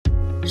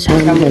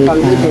sambal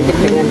bawang dengan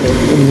tampilan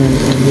beda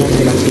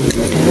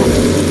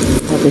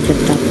tapi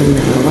tetap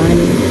menawan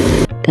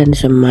dan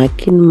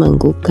semakin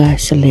menggugah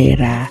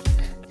selera.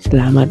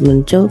 Selamat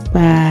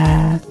mencoba.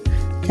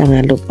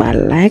 Jangan lupa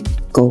like,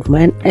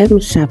 comment, and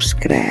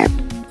subscribe.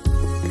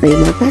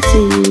 Terima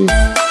kasih.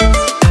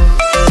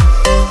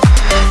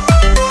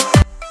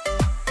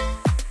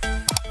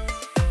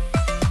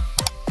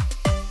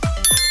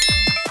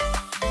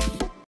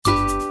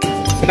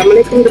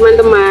 Assalamualaikum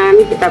teman-teman,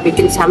 kita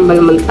bikin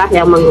sambal mentah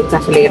yang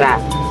menggugah selera.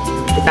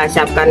 Kita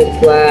siapkan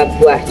 2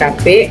 buah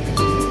cabai,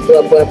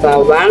 2 buah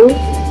bawang,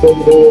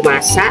 bumbu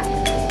masak,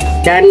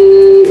 dan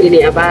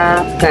ini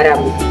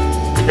garam.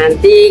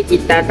 Nanti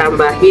kita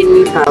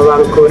tambahin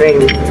bawang goreng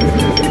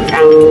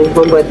yang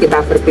membuat kita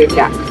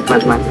berbeda,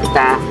 teman-teman.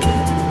 Kita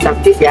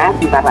aktif ya,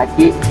 bentar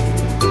lagi.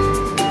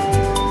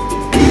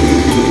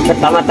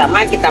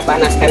 Pertama-tama kita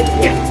panaskan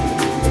minyak.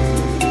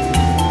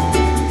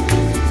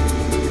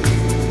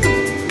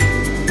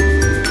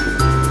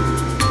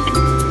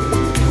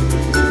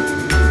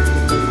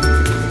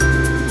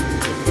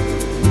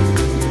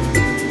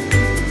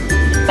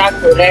 Kita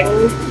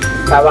goreng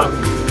bawang.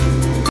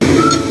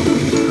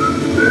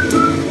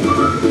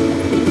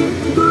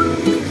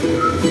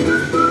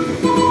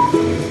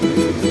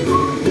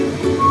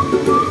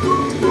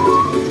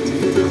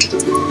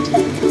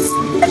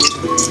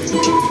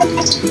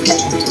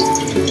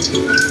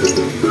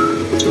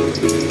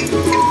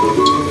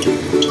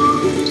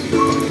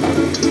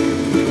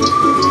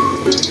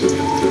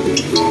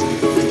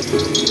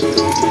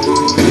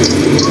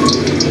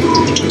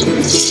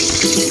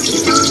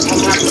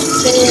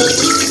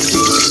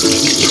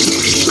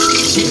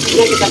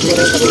 Kita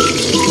goreng terus.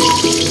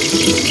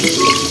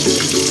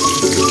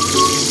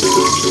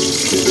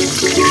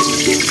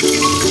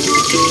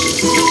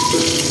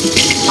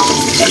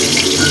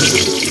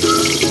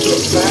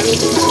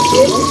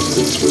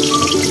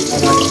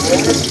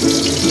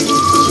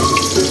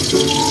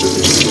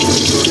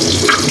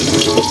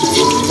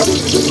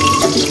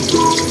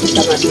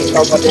 Kita masih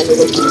kompornya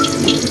dulu.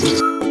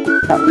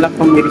 Kita ulang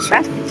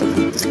pemirsa.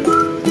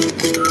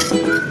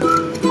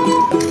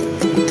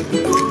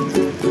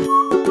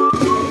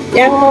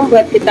 Yang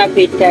membuat kita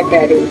beda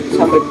dari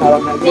sambal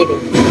bawang nanti ini,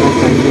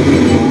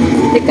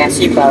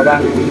 dikasih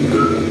bawang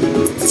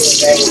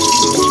goreng,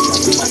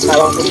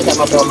 bawang putih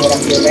sama bawang merah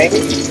goreng,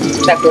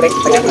 kita goreng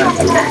setengah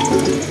matang.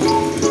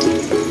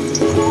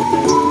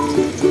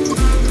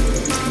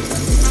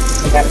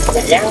 Dengan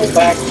minyak yang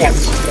banyak,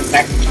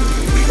 kita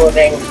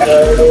goreng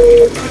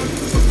telur,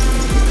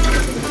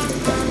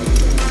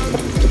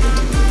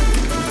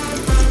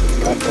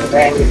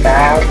 goreng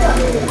kita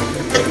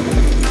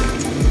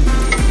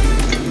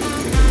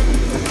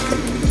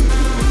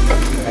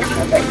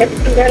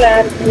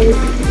ketinggalan.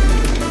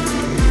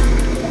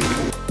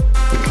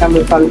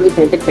 Sambal bawang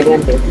identik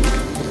dengan sambal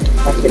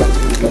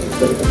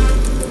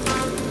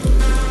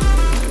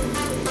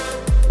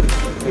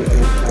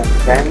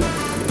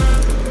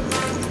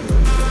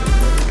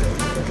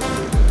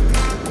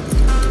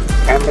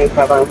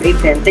bawang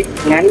identik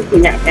dengan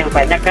minyak yang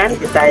banyak kan,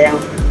 kita yang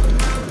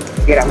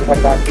siramkan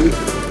tadi.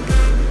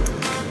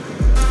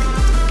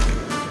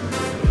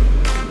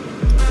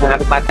 Jangan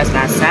lupa tes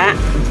rasa.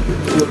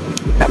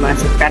 Kita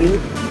masukkan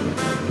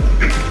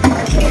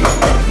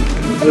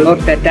telur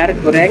dadar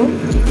goreng,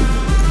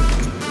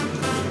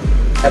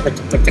 kita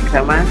pecek-pecek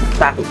sama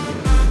tahu.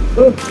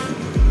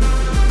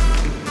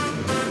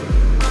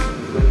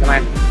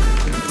 Teman-teman,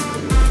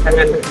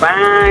 jangan lupa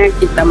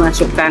kita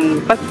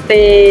masukkan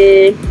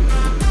pete.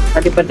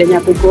 Tadi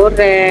petenya aku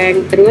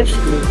goreng, terus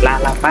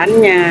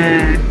lalapannya.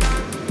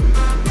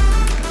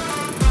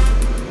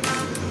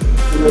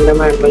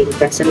 Teman-teman,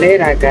 menggugah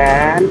selera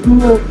kan.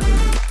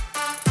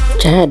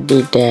 Jadi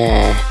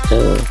dah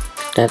tuh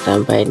kita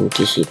tambahin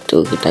di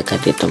situ, kita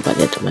ganti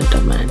tempatnya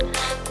teman-teman,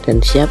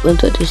 dan siap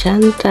untuk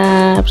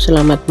disantap.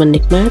 Selamat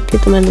menikmati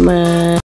teman-teman.